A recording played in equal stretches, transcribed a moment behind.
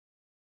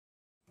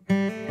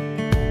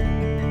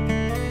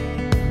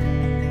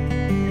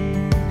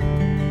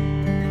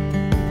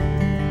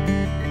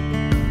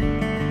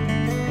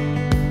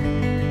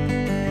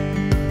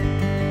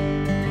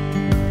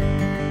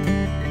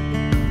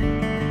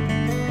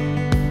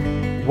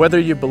Whether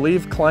you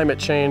believe climate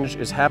change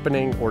is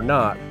happening or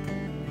not,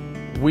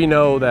 we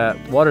know that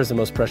water is the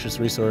most precious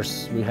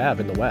resource we have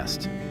in the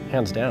West,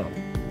 hands down.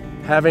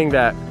 Having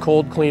that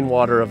cold, clean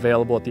water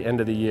available at the end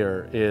of the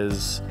year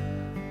is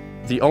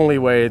the only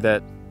way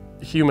that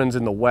humans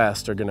in the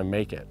West are going to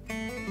make it.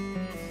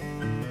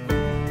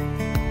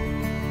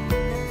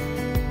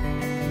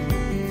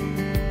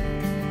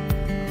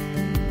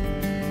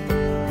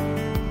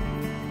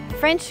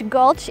 French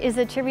Gulch is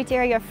a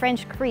tributary of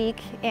French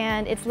Creek,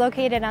 and it's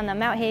located on the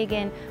Mount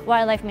Hagen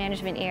Wildlife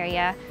Management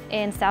Area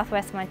in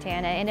southwest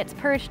Montana, and it's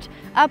perched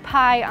up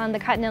high on the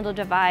Continental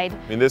Divide.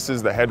 This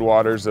is the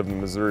headwaters of the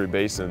Missouri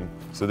Basin.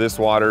 So this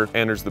water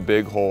enters the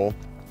Big Hole,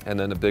 and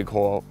then the Big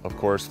Hole, of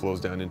course, flows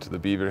down into the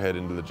Beaverhead,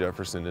 into the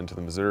Jefferson, into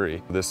the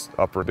Missouri. This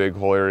upper Big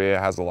Hole area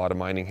has a lot of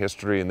mining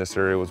history, and this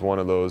area was one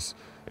of those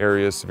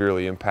areas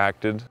severely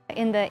impacted.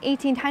 In the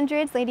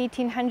 1800s, late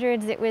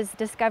 1800s, it was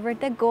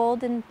discovered that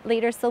gold and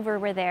later silver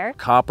were there.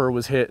 Copper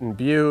was hit in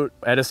Butte.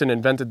 Edison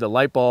invented the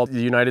light bulb. The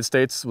United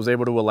States was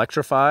able to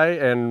electrify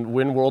and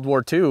win World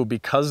War II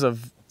because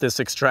of this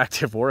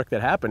extractive work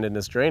that happened in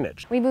this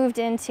drainage. We moved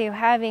into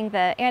having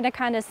the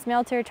Anaconda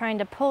smelter, trying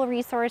to pull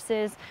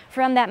resources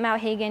from that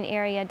Mount Hagen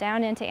area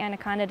down into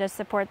Anaconda to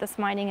support this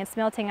mining and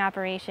smelting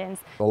operations.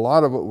 A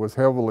lot of it was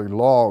heavily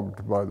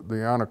logged by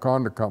the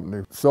Anaconda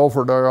company.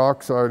 Sulfur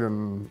dioxide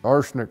and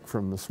arsenic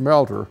from the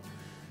smelter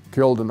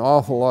killed an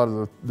awful lot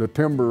of the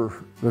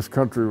timber. This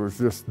country was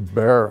just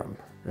barren,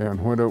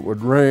 and when it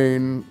would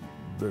rain,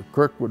 the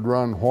creek would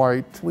run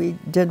white. We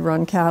did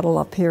run cattle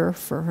up here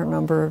for a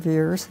number of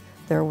years.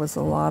 There was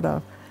a lot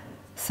of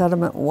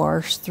sediment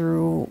wash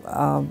through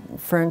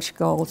French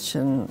Gulch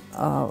and,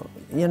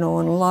 and a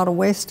lot of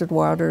wasted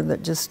water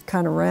that just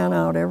kind of ran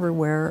out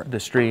everywhere.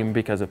 The stream,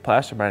 because of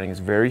placer mining, is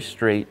very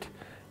straight,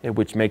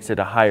 which makes it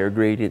a higher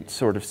gradient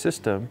sort of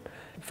system.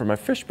 From a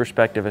fish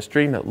perspective, a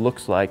stream that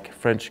looks like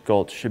French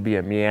Gulch should be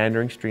a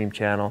meandering stream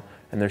channel,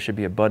 and there should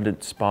be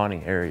abundant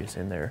spawning areas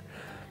in there.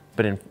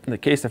 But in the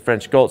case of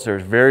French Gulch,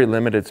 there's very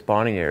limited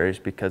spawning areas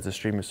because the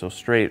stream is so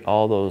straight.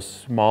 All those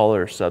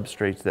smaller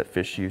substrates that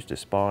fish use to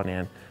spawn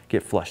in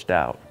get flushed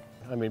out.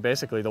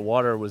 Basically the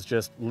water was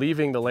just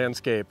leaving the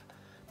landscape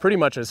pretty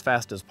much as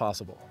fast as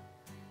possible.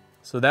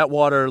 So that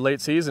water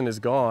late season is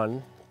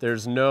gone.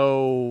 There's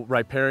no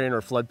riparian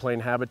or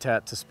floodplain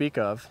habitat to speak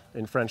of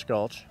in French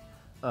Gulch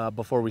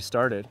before we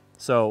started.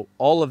 So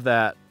all of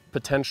that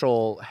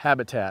potential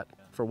habitat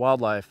for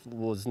wildlife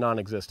was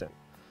non-existent.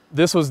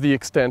 This was the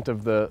extent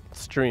of the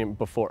stream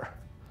before,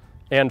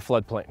 and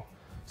floodplain.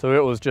 So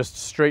it was just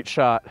straight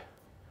shot.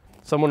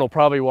 Someone will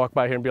probably walk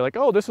by here and be like,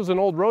 oh, this is an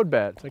old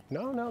roadbed. It's like,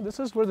 no, this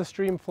is where the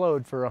stream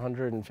flowed for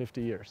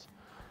 150 years.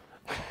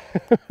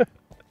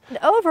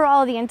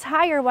 Overall, the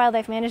entire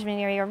wildlife management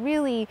area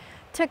really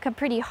took a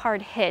pretty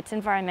hard hit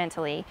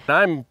environmentally.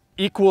 I'm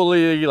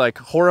equally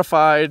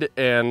horrified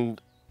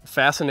and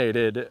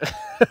fascinated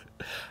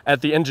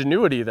at the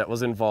ingenuity that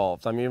was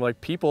involved.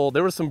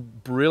 There was some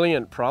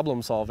brilliant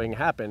problem solving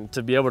happened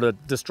to be able to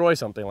destroy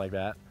something like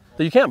that.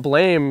 So you can't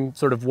blame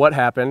sort of what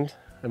happened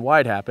and why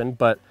it happened,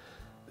 but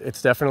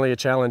it's definitely a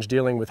challenge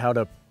dealing with how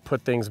to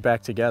put things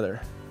back together.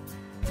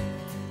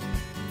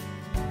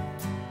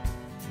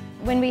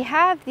 When we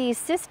have these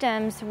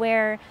systems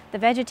where the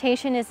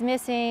vegetation is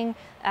missing,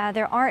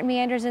 there aren't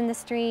meanders in the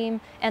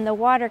stream, and the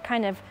water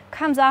kind of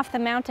comes off the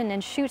mountain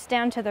and shoots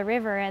down to the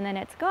river and then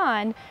it's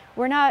gone,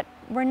 we're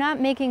not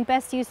making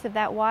best use of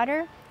that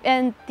water,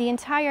 and the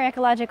entire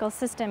ecological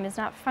system is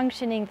not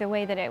functioning the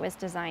way that it was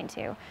designed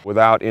to.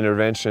 Without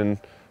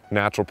intervention,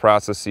 natural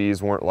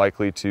processes weren't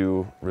likely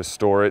to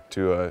restore it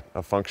to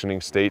a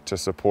functioning state to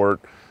support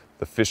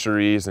the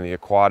fisheries and the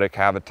aquatic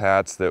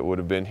habitats that would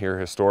have been here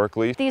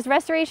historically. These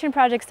restoration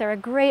projects are a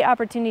great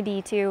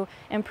opportunity to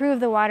improve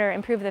the water,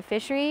 improve the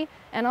fishery,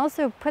 and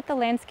also put the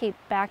landscape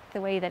back the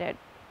way that it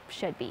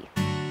should be.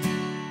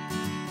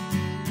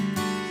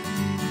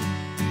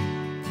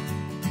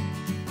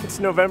 It's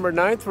November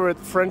 9th. We're at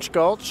French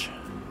Gulch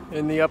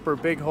in the upper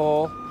Big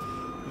Hole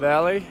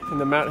Valley in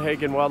the Mount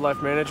Hagen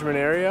Wildlife Management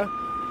Area.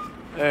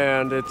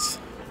 And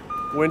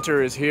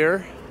winter is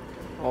here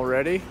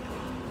already.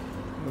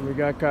 And we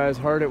got guys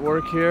hard at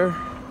work here.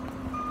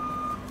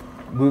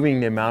 Moving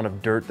the amount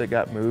of dirt that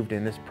got moved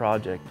in this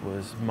project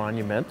was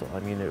monumental.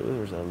 There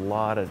was a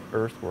lot of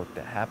earthwork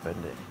that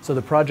happened. So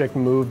the project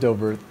moved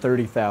over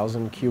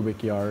 30,000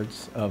 cubic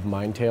yards of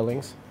mine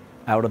tailings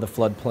out of the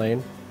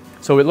floodplain.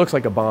 So it looks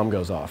like a bomb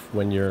goes off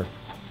when you're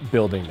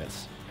building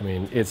this.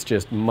 It's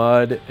just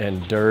mud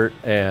and dirt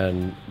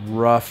and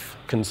rough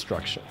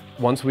construction.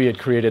 Once we had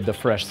created the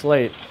fresh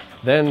slate,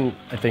 then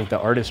I think the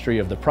artistry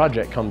of the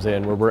project comes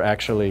in, where we're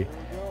actually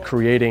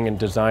creating and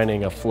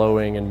designing a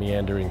flowing and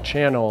meandering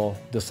channel,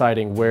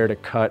 deciding where to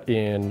cut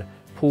in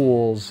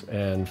pools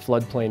and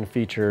floodplain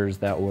features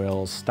that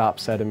will stop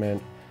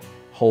sediment,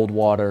 hold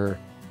water.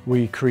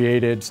 We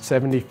created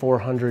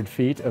 7,400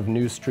 feet of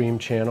new stream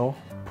channel,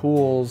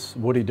 pools,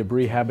 woody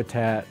debris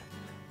habitat,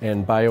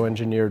 and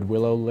bioengineered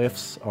willow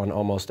lifts on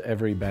almost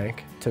every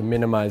bank to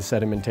minimize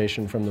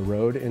sedimentation from the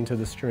road into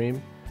the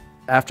stream.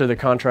 After the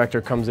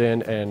contractor comes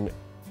in and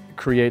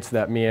creates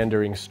that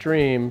meandering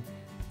stream,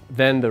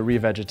 then the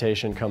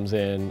revegetation comes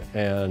in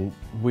and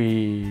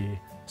we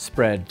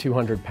spread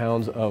 200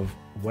 pounds of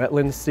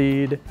wetland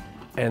seed,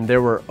 and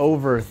there were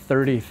over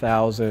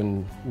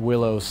 30,000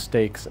 willow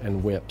stakes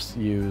and whips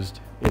used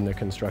in the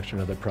construction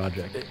of the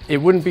project. It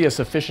wouldn't be a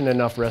sufficient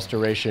enough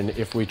restoration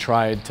if we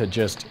tried to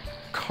just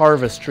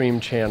carve a stream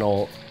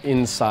channel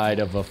inside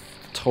of a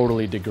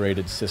totally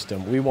degraded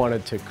system. We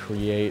wanted to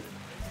create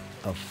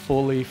a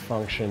fully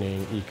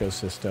functioning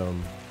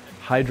ecosystem,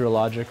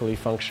 hydrologically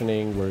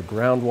functioning, where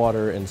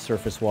groundwater and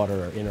surface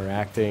water are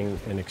interacting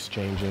and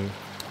exchanging,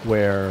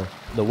 where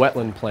the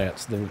wetland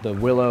plants, the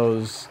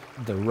willows,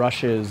 the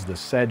rushes, the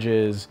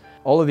sedges,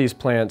 all of these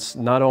plants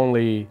not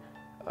only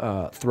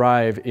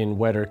thrive in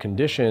wetter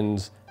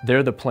conditions,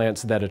 they're the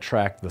plants that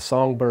attract the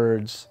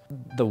songbirds.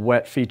 The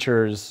wet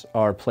features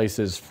are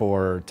places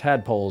for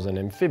tadpoles and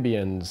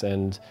amphibians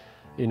and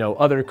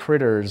other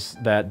critters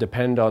that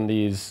depend on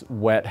these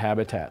wet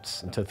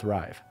habitats to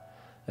thrive.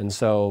 And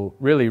so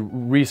really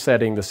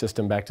resetting the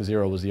system back to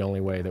zero was the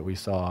only way that we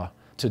saw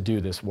to do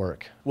this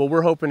work. What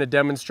we're hoping to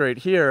demonstrate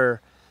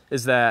here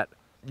is that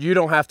you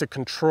don't have to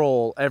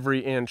control every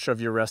inch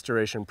of your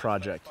restoration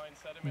project.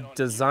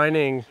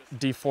 Designing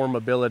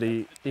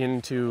deformability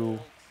into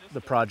the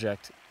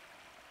project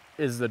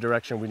is the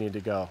direction we need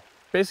to go.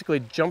 Basically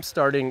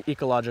jump-starting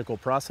ecological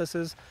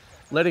processes,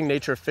 letting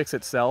nature fix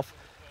itself,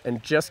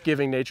 and just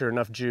giving nature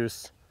enough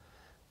juice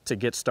to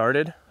get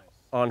started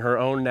on her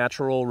own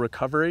natural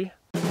recovery.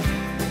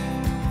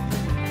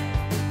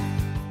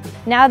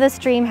 Now the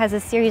stream has a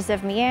series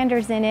of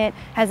meanders in it,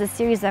 has a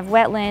series of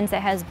wetlands,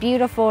 it has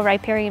beautiful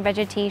riparian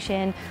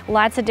vegetation,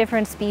 lots of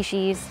different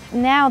species.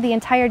 Now the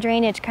entire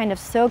drainage kind of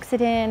soaks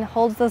it in,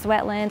 holds those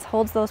wetlands,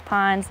 holds those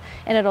ponds,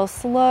 and it'll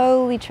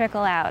slowly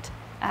trickle out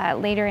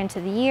later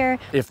into the year.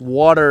 If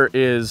water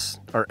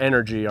is our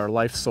energy, our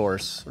life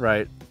source,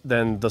 right,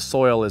 then the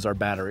soil is our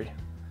battery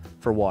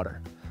for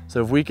water.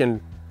 So if we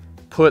can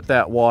put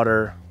that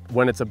water,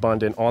 when it's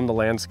abundant, on the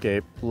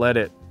landscape, let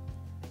it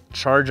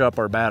charge up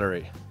our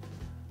battery,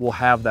 we'll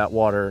have that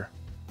water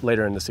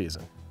later in the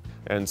season.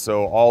 And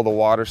so all the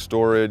water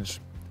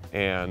storage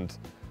and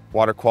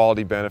water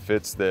quality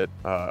benefits that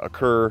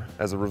occur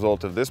as a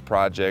result of this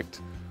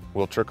project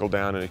will trickle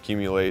down and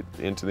accumulate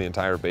into the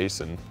entire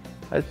basin.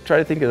 I try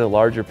to think of the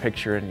larger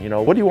picture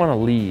and, what do you want to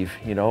leave,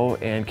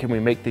 and can we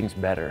make things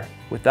better?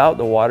 Without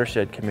the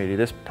Watershed Committee,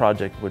 this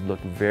project would look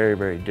very,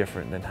 very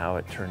different than how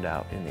it turned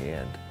out in the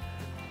end.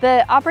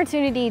 The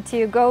opportunity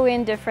to go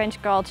into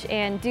French Gulch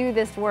and do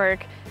this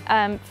work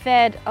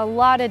fed a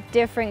lot of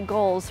different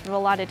goals from a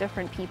lot of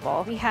different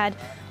people. We had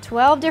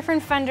 12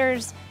 different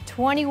funders,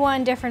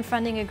 21 different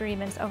funding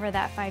agreements over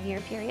that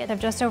 5-year period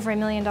of just over $1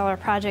 million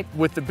project.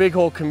 With the Big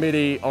Hole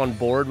Committee on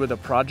board with a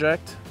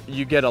project,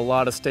 you get a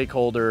lot of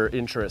stakeholder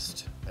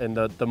interest, and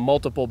the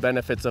multiple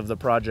benefits of the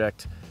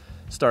project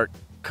start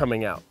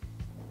coming out.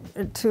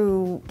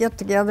 To get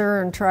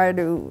together and try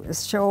to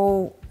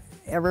show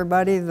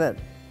everybody that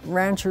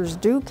ranchers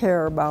do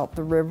care about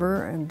the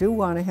river and do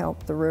want to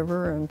help the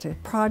river, and to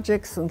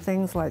projects and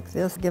things like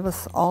this give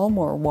us all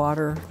more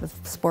water. The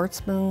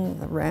sportsmen,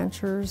 the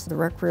ranchers, the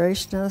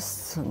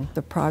recreationists, and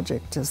the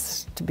project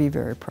is to be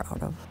very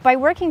proud of. By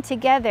working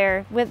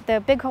together with the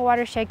Big Hole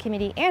Watershed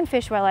Committee and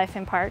Fish, Wildlife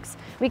and Parks,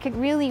 we could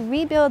really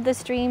rebuild the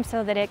stream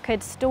so that it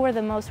could store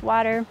the most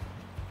water,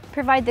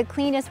 provide the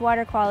cleanest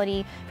water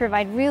quality,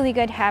 provide really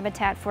good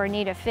habitat for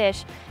native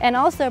fish, and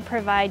also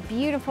provide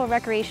beautiful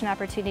recreation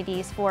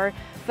opportunities for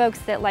folks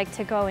that like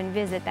to go and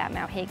visit that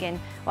Mount Hagen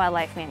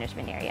Wildlife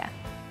Management Area.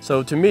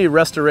 So to me,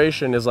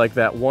 restoration is like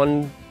that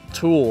one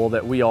tool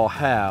that we all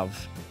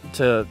have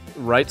to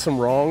right some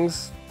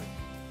wrongs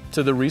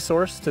to the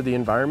resource, to the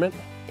environment.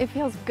 It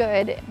feels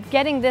good.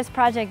 Getting this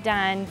project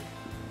done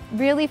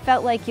really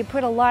felt like you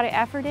put a lot of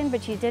effort in,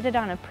 but you did it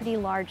on a pretty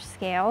large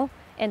scale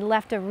and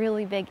left a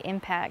really big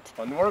impact.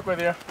 Fun to work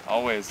with you.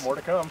 Always. More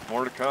to come.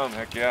 More to come,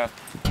 heck yeah.